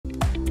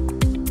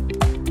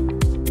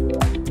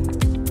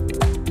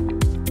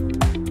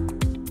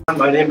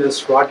My name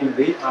is Rodney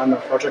Lee. I'm a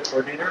project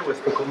coordinator with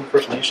Kwikwetlem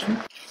First Nation.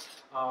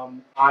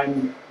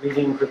 I'm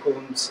leading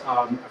Kwikwetlm's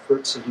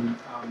efforts in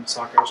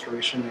Sockeye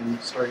Restoration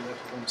and starting the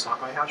Kwikwetlem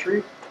Sockeye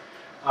hatchery.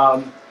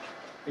 I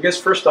guess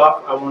first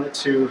off, I wanted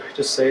to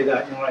just say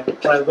that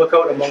when I look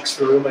out amongst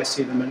the room, I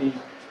see the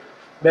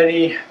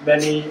many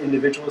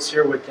individuals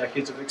here with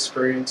decades of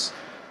experience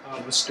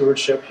with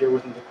stewardship here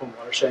within the Kwikwetlem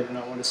Watershed, and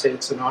I want to say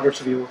it's an honor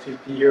to be able to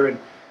be here and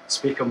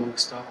speak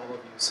amongst all of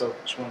you. So I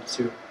just wanted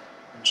to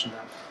mention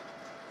that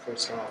before I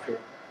start off here.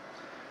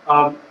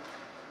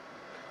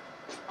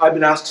 I've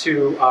been asked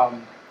to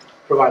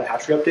provide a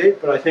hatchery update,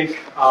 but I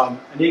think I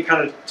need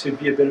kind of to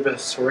be a bit of a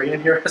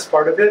historian here as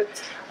part of it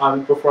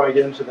before I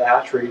get into the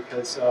hatchery,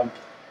 because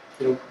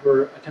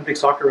we're attempting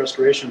Sockeye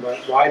restoration, but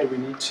why do we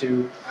need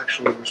to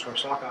actually restore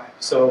sockeye?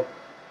 So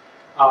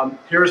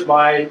here's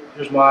my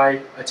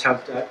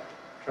attempt at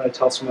trying to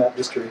tell some of that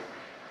history.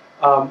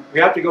 We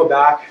have to go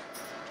back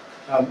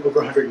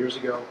over 100 years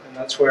ago, and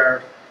that's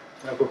where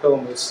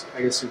Coquitlam was,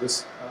 I guess it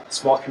was a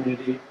small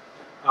community.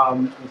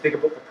 When you think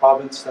about the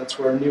province, that's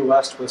where New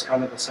West was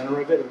kind of the center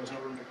of it. It was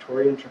Northern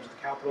Victoria in terms of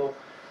the capital,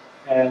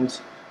 and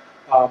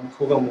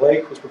Coquitlam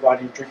Lake was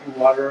providing drinking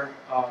water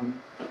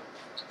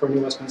for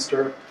New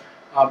Westminster.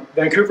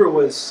 Vancouver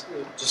was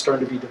just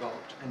starting to be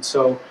developed, and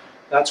so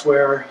that's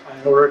where,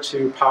 in order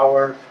to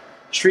power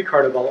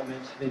streetcar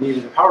development, they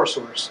needed a power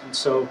source. And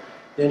so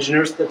the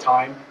engineers at the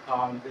time,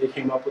 they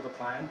came up with a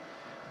plan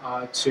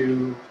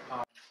to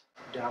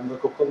dam the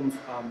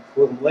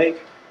Coquitlam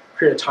Lake,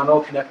 create a tunnel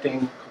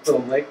connecting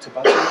Coquitlam Lake to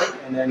Bunsen Lake,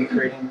 and then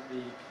creating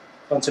the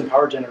Bunsen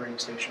power generating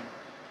station.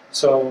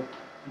 So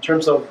in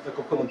terms of the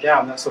Coquitlam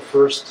Dam, that's the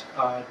first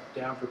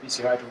dam for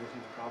BC Hydro within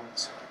the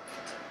province.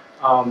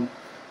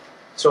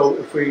 So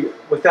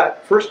with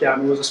that first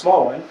dam, it was a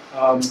small one,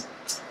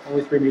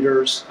 only 3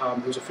 meters.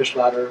 There was a fish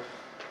ladder,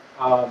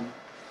 and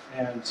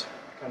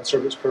kind of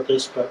served its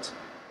purpose. But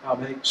I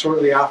think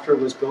shortly after it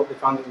was built, they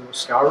found that there was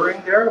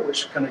scouring there,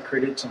 which kind of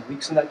created some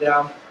leaks in that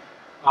dam.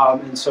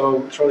 And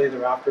so shortly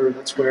thereafter,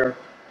 that's where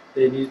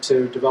they needed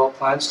to develop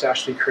plans to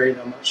actually create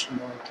a much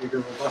more bigger,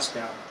 robust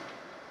dam,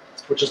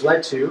 which has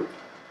led to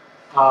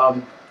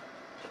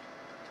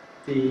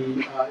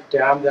the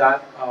dam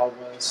that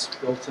was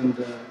built in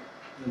the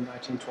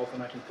 1912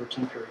 and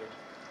 1913 period.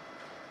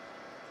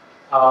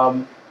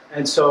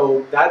 And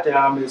so that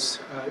dam it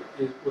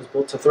was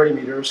built to 30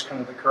 meters,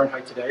 kind of the current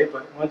height today,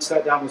 but once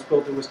that dam was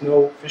built, there was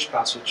no fish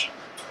passage,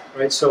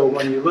 right? So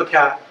when you look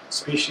at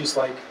species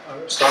like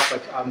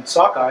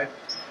sockeye,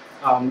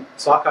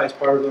 sockeye is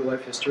part of their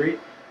life history.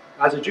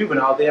 As a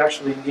juvenile, they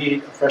actually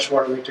need a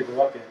freshwater lake to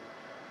grow up in.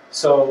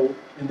 So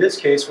in this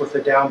case, with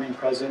the dam being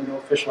present,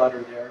 no fish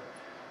ladder there,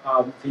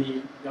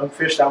 the young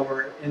fish that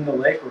were in the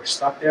lake were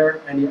stuck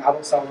there. Any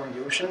adults that were in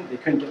the ocean, they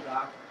couldn't get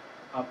back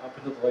up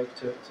into the lake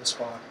to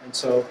spawn. And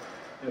so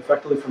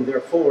effectively from there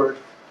forward,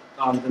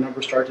 the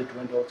numbers started to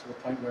dwindle to the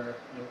point where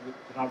they're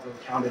not really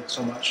counted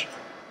so much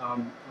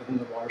within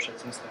the watershed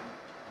since then.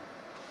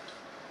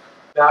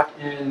 Back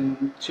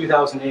in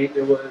 2008,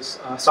 there was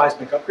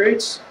seismic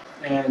upgrades,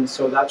 and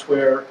so that's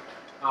where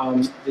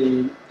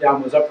the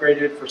dam was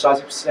upgraded for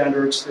seismic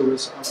standards. There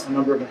was a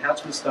number of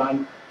enhancements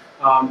done,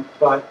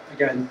 but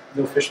again,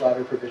 no fish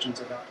ladder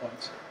provisions at that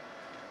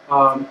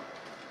point.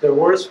 There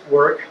was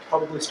work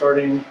probably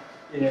starting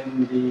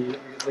in the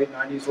late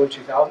 90s, early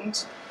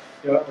 2000s,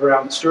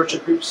 around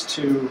stewardship groups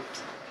to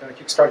kind of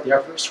kickstart the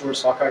efforts towards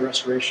Sockeye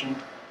restoration.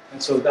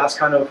 And so that's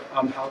kind of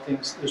how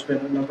there's been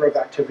a number of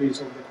activities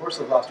over the course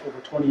of the last over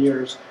 20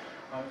 years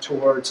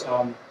towards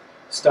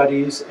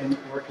studies and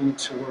working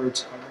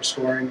towards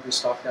restoring the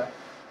stock that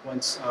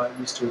once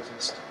used to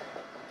exist.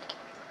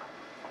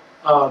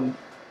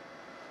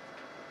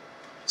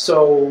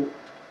 So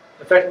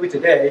effectively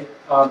today,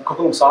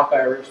 Coquitlam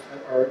sockeye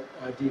are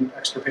deemed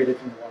extirpated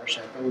from the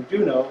watershed. But we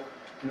do know,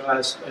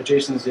 as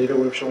Jason's data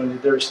would have shown,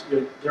 that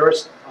there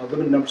are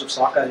limited numbers of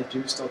sockeye that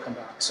do still come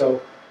back.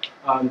 So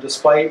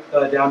despite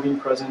the dam being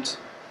present,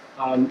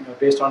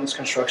 based on its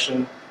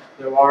construction,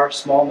 there are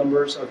small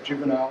numbers of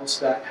juveniles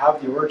that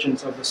have the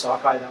origins of the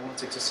sockeye that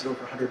once existed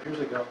over 100 years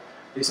ago.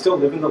 They still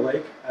live in the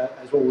lake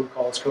as what we would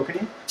call as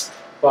Kokanee,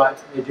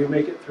 but they do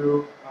make it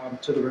through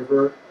to the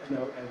river, and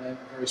then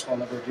a very small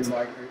number do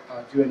migrate,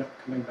 do end up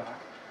coming back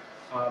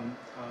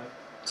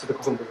to the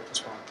Coquitlam River to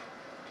spawn.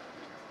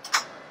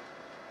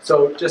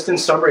 So just in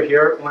summary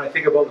here, when I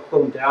think about the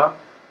Coquitlam Dam,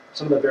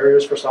 some of the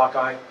barriers for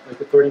sockeye, like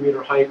the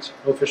 30-meter height,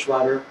 no fish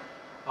ladder,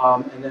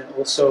 and then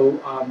also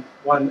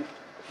one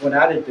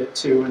added bit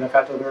too, and I've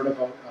had to learn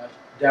about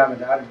dam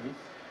anatomy,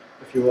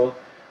 if you will.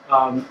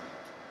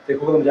 The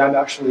Coquitlam Dam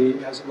actually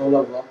has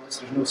low-level outlets.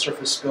 There's no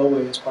surface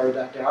spillway as part of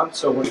that dam,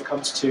 so when it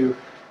comes to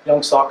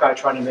young sockeye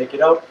trying to make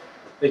it out,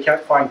 they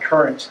can't find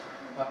current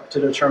to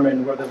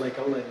determine where the lake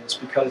outlet is,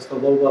 because the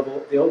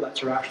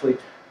outlets are actually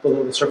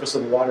below the surface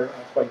of the water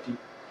quite deep.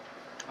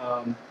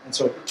 And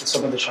so it's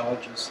some of the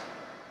challenges.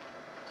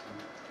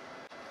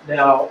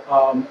 Now,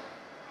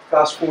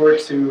 fast forward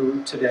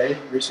to today,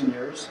 recent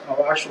years.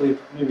 I'll actually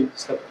maybe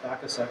step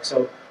back a sec.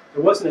 So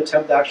There was an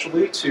attempt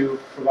actually to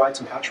provide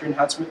some hatchery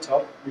enhancement to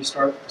help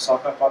restart the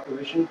sockeye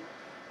population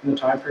in the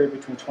time period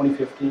between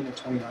 2015 and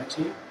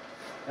 2019.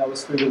 That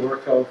was through the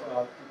work of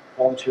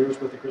volunteers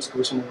with the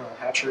Coquitlam River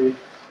hatchery,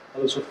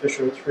 others with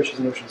Fishes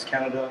and Oceans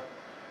Canada.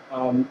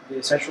 They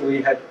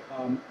essentially had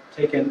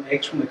taken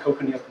eggs from the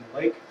Kokanee up in the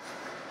lake.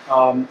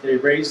 They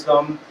raised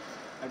them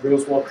at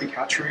Rosewall Creek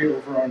Hatchery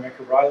over on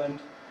Vancouver Island,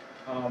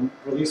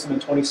 released them in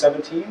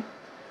 2017.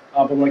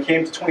 But when it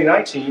came to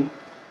 2019,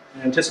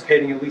 and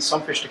anticipating at least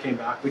some fish to came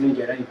back, we didn't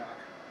get any back.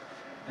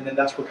 And then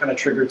that's what kind of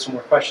triggered some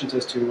more questions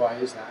as to why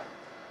is that.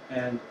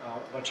 And a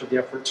bunch of the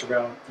efforts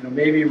around,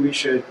 maybe we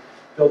should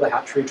build a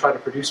hatchery, try to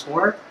produce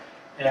more,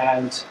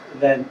 and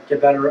then get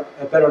a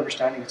better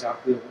understanding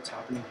exactly of what's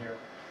happening here.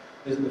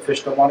 Is it the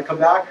fish don't want to come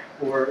back,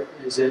 or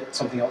is it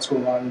something else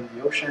going on in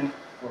the ocean,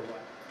 or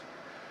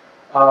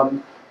what?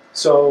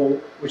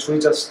 Which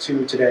leads us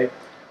to today.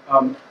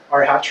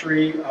 Our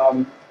hatchery,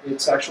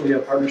 it's actually a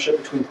partnership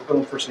between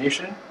Coquitlam First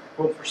Nation.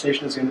 Coquitlam First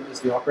Nation is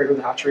the operator of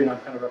the hatchery, and I'm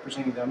kind of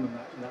representing them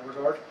in that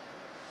regard.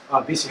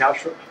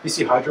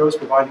 BC Hydro is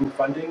providing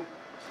funding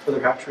for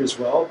their hatchery as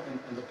well,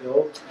 and the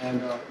build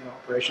and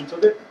operations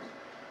of it.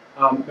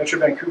 Metro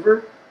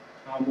Vancouver,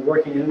 we're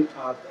working in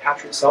the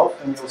hatchery itself,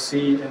 and you'll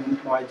see in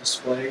my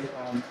display, if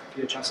you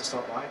get a chance to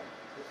stop by.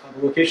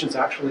 The location is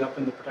actually up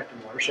in the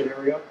protected watershed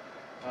area,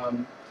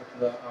 on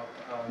the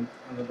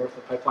north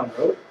of Pipeline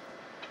Road.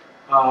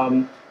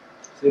 So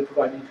they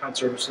provide in-kind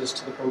services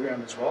to the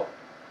program as well.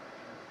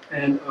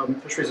 And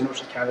Fisheries and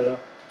Oceans Canada,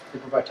 they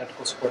provide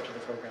technical support to the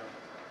program.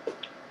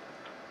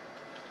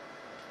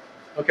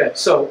 Okay,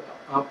 so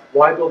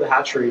why build a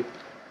hatchery?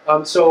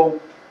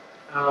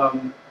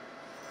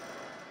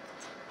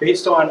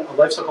 Based on a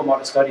life cycle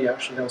model study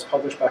actually that was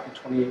published back in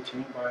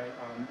 2018 by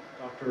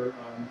Dr.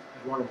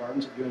 Eduardo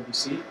Martins at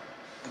UNBC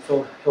and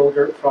Phil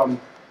Hilgert from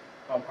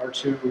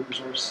R2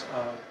 Resource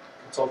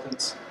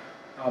Consultants,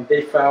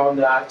 they found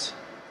that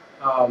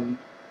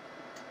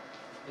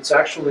it's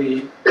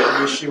actually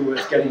an issue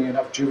with getting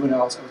enough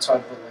juveniles outside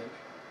of the lake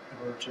in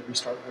order to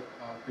restart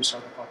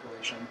the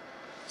population.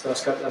 So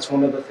that's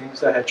one of the things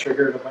that had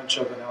triggered a bunch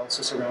of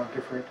analysis around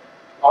different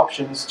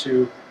options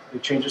to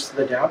make changes to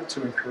the dam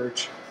to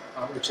encourage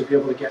or to be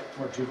able to get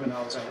more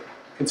juveniles out,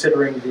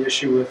 considering the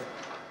issue with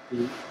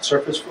the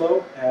surface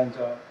flow and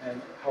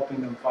helping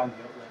them find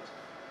the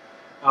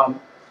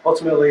outlet.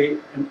 Ultimately,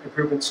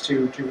 improvements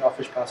to juvenile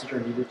fish passage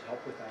are needed to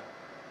help with that.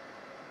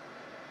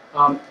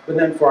 But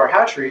then for our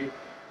hatchery,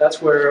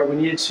 that's where we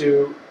needed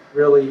to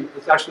really,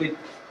 it's actually,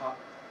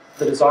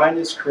 the design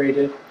is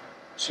created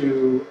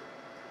to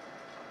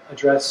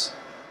address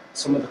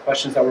some of the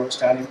questions that were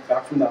outstanding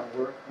back from that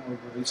work when we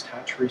released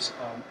hatchery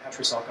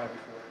sockeye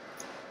before.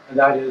 And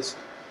that is,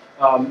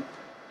 are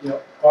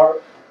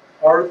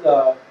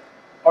the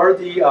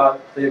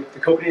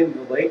Kokanee in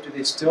the lake, do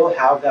they still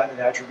have that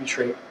attribute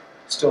trait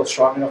still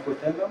strong enough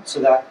within them so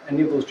that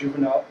any of those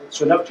juveniles,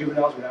 so enough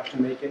juveniles would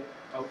actually make it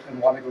out and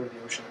want to go to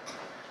the ocean.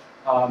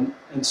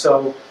 And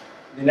so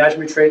the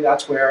anadromous trait,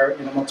 that's where,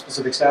 amongst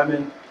Pacific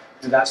salmon,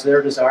 that's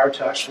their desire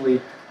to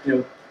actually,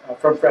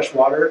 from fresh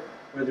water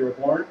where they were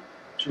born,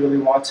 to really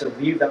want to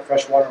leave that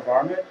freshwater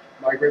environment,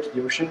 migrate to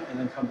the ocean, and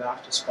then come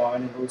back to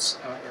spawn in those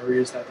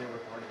areas that they were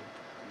born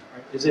in.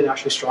 Right? Is it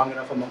actually strong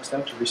enough amongst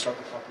them to restart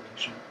the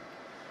population?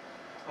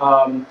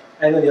 And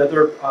then the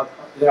other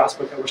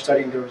aspect that we're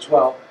studying there as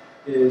well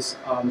is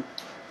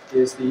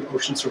the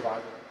ocean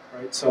survival.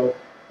 Right? So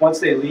once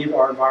they leave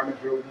our environment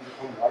here within the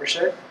Coquitlam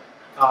watershed,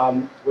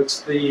 what's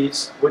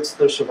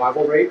the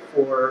survival rate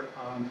for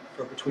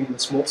between the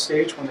smolt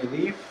stage when they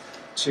leave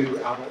to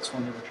adults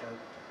when they return?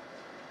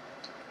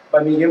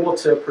 By being able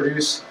to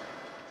produce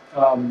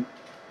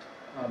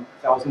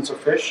thousands of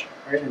fish,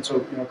 right? And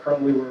so,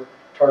 currently we're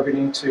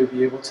targeting to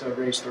be able to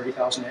raise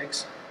 30,000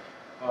 eggs.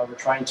 We're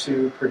trying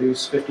to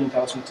produce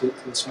 15,000 to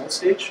the smolt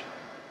stage,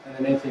 and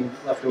then anything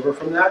left over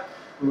from that,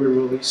 we would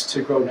release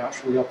to grow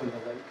naturally up in the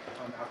lake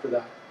after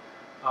that.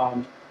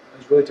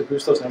 It's really to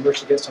boost those numbers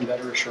to get some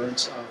better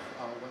assurance of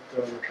what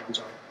the returns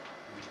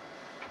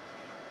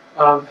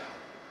are.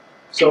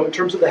 So in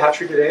terms of the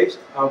hatchery today,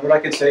 what I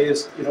can say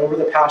is, over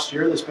the past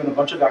year, there's been a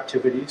bunch of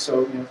activity,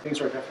 so things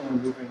are definitely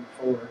moving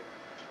forward.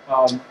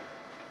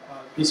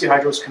 BC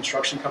Hydro's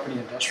construction company,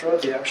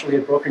 Industra, they actually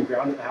had broken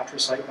ground at the hatchery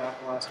site back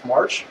last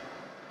March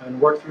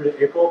and worked through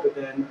to April, but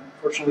then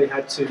unfortunately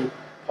had to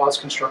pause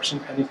construction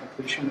pending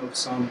completion of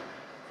some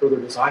further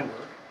design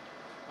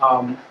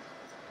work.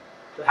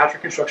 The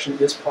hatchery construction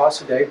is paused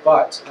today,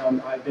 but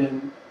I've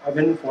been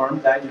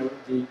informed that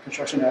the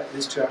construction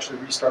is to actually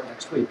restart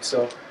next week.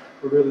 So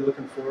we're really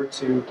looking forward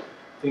to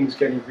things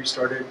getting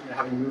restarted,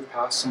 having moved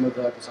past some of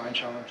the design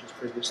challenges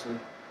previously.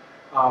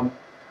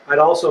 I'd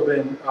also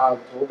been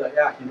told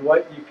that,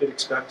 you could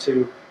expect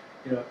to,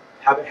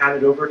 have it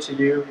handed over to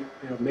you,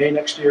 May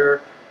next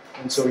year.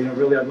 And so,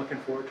 really, I'm looking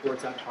forward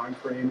towards that time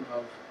frame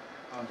of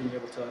being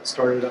able to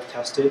start it up,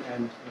 test it,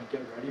 and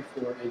get ready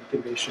for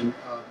incubation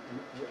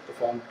in the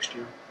fall next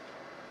year.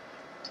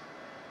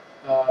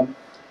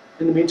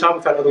 In the meantime,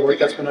 we've had other work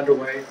that's been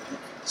underway.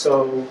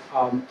 So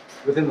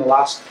within the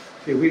last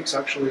few weeks,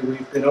 actually,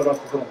 we've been out on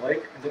Coquitlam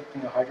Lake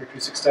conducting a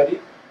hydroacoustic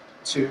study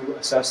to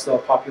assess the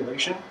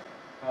population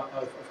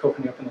of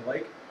kokanee up in the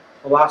lake.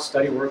 The last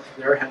study work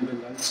there hadn't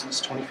been done since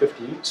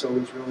 2015, so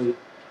it was really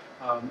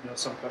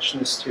some question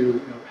as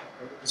to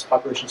is the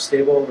population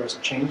stable or has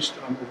it changed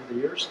over the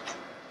years.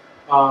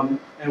 And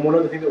one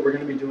other thing that we're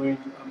going to be doing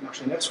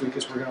actually next week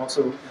is we're going to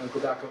also go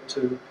back out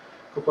to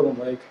Coquitlam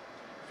Lake,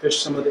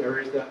 fish some of the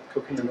areas that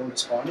kokanee are known to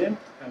spawn in,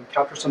 and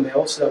capture some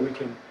males so that we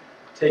can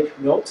take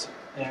milt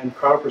and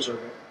cryopreserve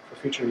it for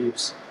future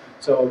use.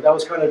 So that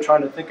was kind of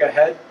trying to think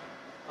ahead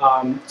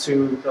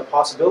to the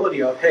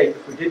possibility of, hey,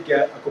 if we did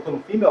get a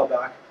Coquitlam female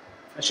back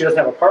and she doesn't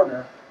have a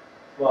partner,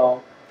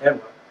 well, then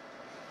what?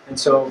 And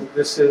so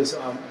this is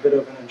a bit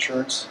of an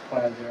insurance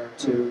plan there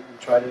to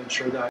try to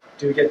ensure that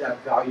do get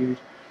that valued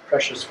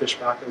precious fish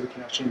back, that we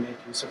can actually make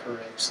use of her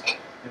eggs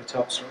to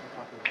help serve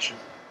the population.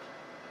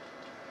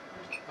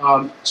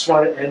 Just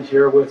wanted to end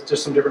here with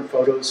just some different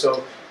photos.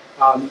 So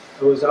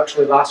it was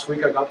actually last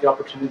week I got the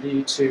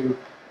opportunity to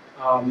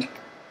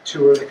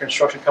tour the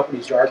construction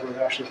company's yard where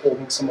they're actually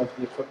holding some of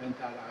the equipment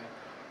that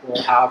I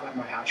will have at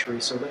my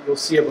hatchery. So that you'll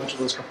see a bunch of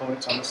those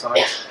components on the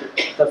sides.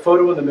 That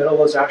photo in the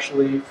middle is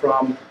actually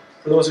from,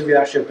 for those of you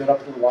that actually have been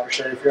up into the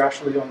watershed, if you're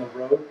actually on the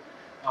road,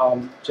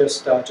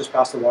 just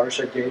past the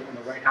watershed gate on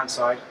the right-hand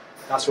side,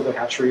 that's where the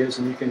hatchery is,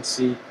 and you can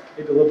see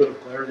maybe a little bit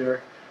of glare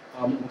there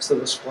amongst the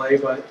display,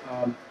 but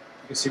you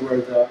can see where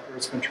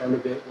it's been turned a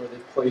bit, where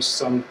they've placed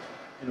some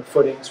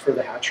footings for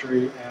the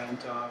hatchery, and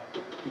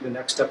the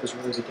next step is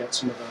really to get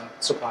some of the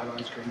supply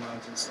lines, drain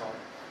lines installed.